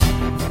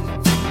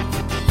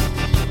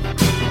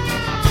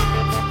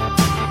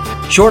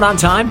Short on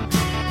time?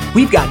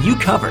 We've got you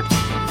covered.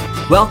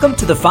 Welcome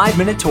to the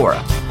 5-Minute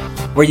Torah,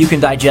 where you can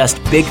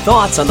digest big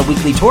thoughts on the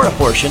weekly Torah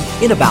portion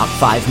in about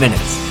 5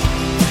 minutes.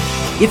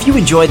 If you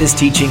enjoy this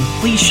teaching,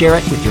 please share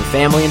it with your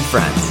family and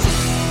friends.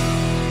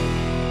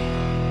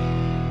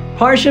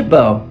 Parashat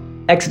Bo,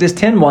 Exodus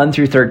 10:1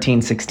 through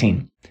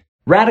 13:16.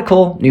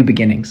 Radical new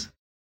beginnings.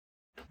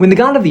 When the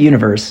God of the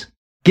universe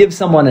gives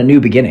someone a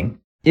new beginning,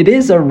 it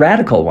is a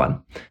radical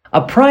one. A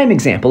prime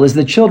example is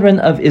the children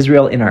of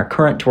Israel in our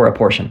current Torah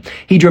portion.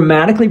 He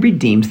dramatically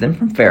redeems them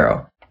from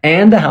Pharaoh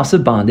and the house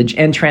of bondage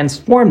and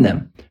transformed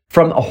them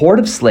from a horde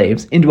of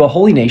slaves into a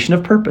holy nation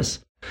of purpose.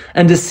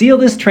 And to seal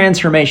this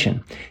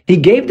transformation, he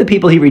gave the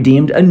people he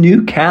redeemed a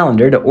new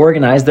calendar to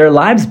organize their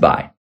lives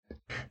by.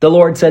 The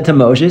Lord said to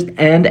Moses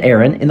and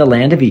Aaron in the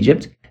land of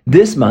Egypt,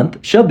 "This month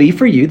shall be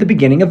for you the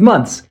beginning of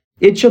months.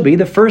 It shall be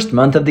the first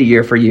month of the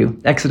year for you."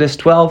 Exodus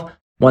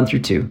 12:1 through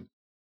 2.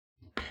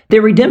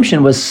 Their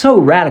redemption was so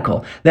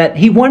radical that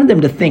he wanted them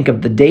to think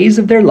of the days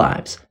of their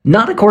lives,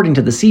 not according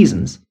to the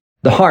seasons,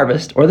 the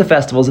harvest, or the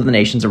festivals of the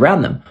nations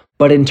around them,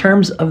 but in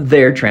terms of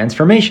their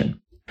transformation.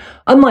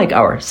 Unlike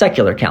our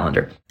secular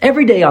calendar,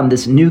 every day on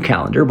this new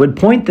calendar would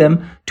point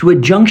them to a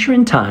juncture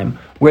in time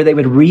where they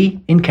would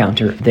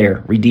re-encounter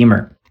their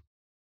Redeemer.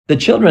 The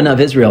children of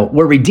Israel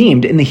were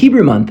redeemed in the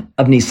Hebrew month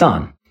of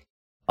Nisan,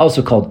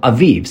 also called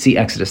Aviv, see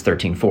Exodus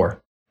 13:4.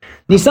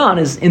 Nisan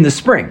is in the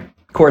spring,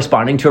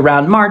 corresponding to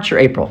around March or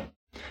April.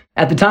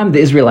 At the time of the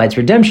Israelites'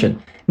 redemption,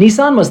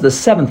 Nisan was the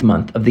 7th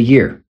month of the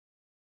year.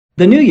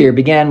 The new year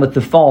began with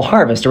the fall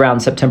harvest around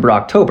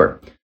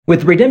September-October.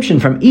 With redemption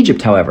from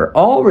Egypt, however,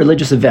 all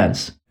religious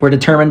events were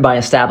determined by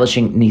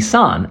establishing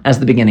Nisan as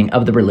the beginning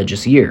of the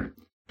religious year.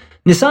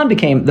 Nisan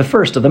became the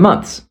first of the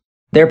months.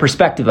 Their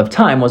perspective of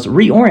time was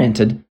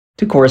reoriented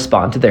to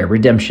correspond to their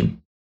redemption.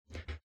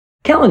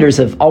 Calendars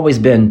have always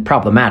been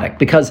problematic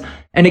because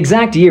an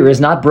exact year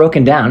is not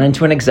broken down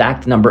into an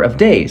exact number of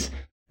days.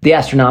 The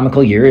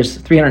astronomical year is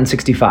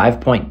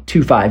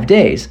 365.25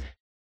 days.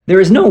 There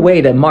is no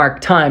way to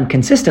mark time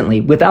consistently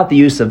without the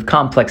use of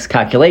complex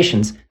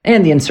calculations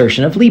and the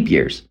insertion of leap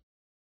years.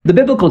 The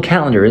biblical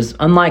calendar is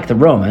unlike the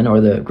Roman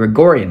or the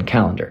Gregorian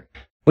calendar,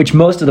 which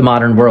most of the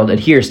modern world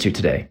adheres to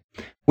today.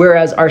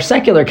 Whereas our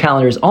secular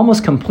calendar is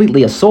almost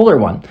completely a solar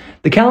one,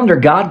 the calendar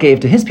God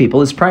gave to his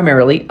people is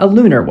primarily a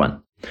lunar one.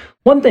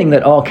 One thing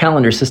that all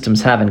calendar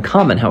systems have in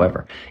common,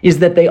 however, is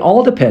that they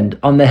all depend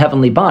on the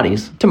heavenly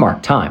bodies to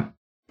mark time.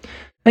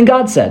 And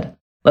God said,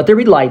 "Let there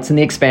be lights in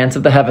the expanse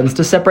of the heavens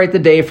to separate the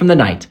day from the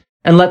night,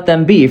 and let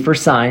them be for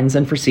signs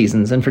and for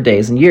seasons and for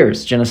days and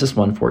years." Genesis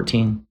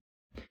 1:14.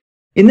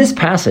 In this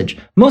passage,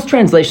 most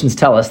translations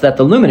tell us that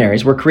the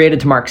luminaries were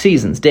created to mark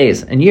seasons,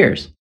 days, and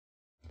years.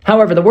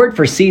 However, the word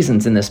for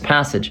seasons in this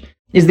passage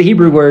is the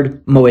Hebrew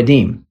word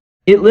moedim.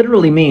 It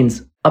literally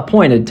means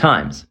appointed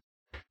times.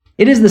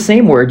 It is the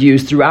same word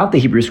used throughout the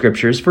Hebrew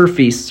scriptures for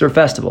feasts or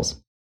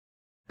festivals.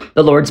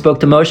 The Lord spoke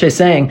to Moshe,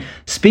 saying,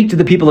 "Speak to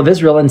the people of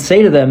Israel and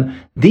say to them,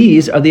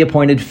 these are the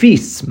appointed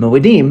feasts,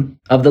 moedim,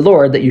 of the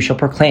Lord that you shall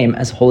proclaim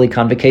as holy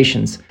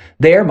convocations.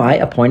 They are my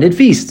appointed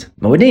feasts,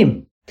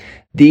 moedim.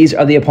 These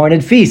are the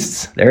appointed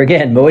feasts," there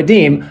again,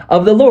 moedim,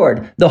 "of the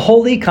Lord, the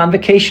holy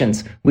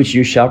convocations, which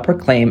you shall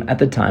proclaim at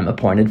the time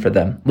appointed for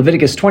them."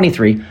 Leviticus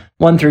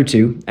 23:1 through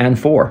 2 and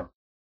 4.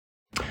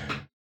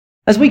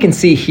 As we can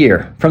see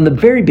here, from the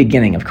very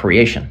beginning of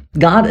creation,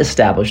 God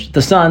established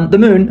the sun, the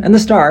moon, and the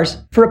stars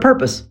for a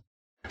purpose.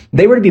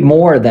 They were to be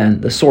more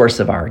than the source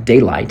of our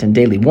daylight and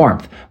daily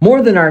warmth,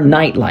 more than our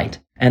nightlight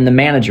and the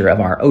manager of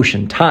our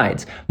ocean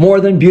tides,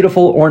 more than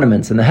beautiful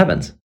ornaments in the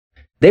heavens.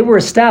 They were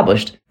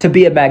established to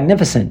be a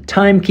magnificent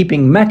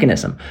time-keeping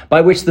mechanism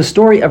by which the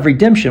story of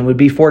redemption would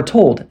be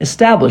foretold,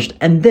 established,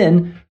 and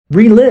then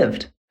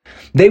relived.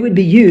 They would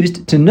be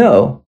used to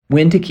know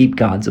when to keep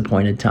God's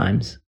appointed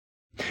times.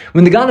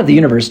 When the God of the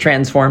universe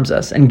transforms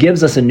us and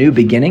gives us a new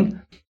beginning,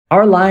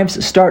 our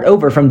lives start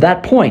over from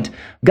that point.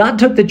 God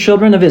took the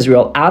children of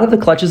Israel out of the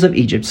clutches of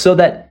Egypt so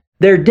that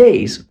their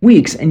days,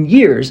 weeks, and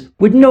years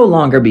would no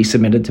longer be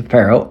submitted to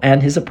Pharaoh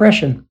and his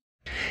oppression.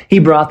 He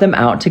brought them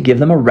out to give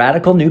them a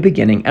radical new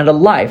beginning and a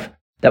life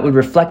that would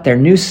reflect their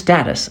new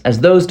status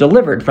as those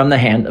delivered from the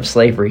hand of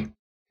slavery.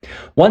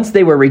 Once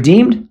they were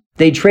redeemed,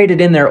 they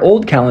traded in their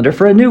old calendar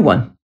for a new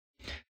one.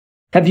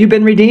 Have you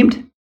been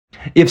redeemed?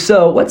 If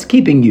so, what's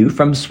keeping you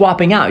from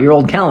swapping out your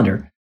old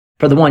calendar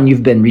for the one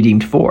you've been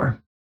redeemed for?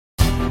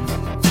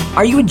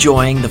 Are you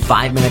enjoying the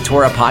 5-Minute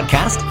Torah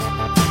podcast?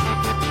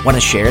 Want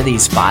to share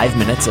these 5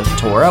 minutes of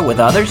Torah with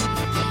others?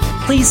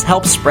 Please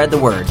help spread the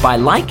word by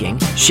liking,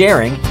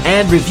 sharing,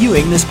 and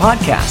reviewing this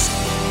podcast.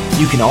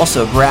 You can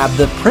also grab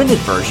the printed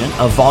version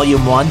of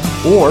Volume 1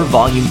 or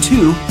Volume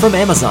 2 from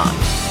Amazon.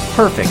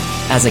 Perfect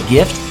as a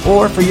gift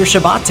or for your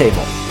Shabbat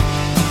table.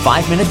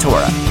 5-Minute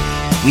Torah.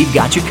 We've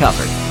got you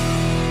covered.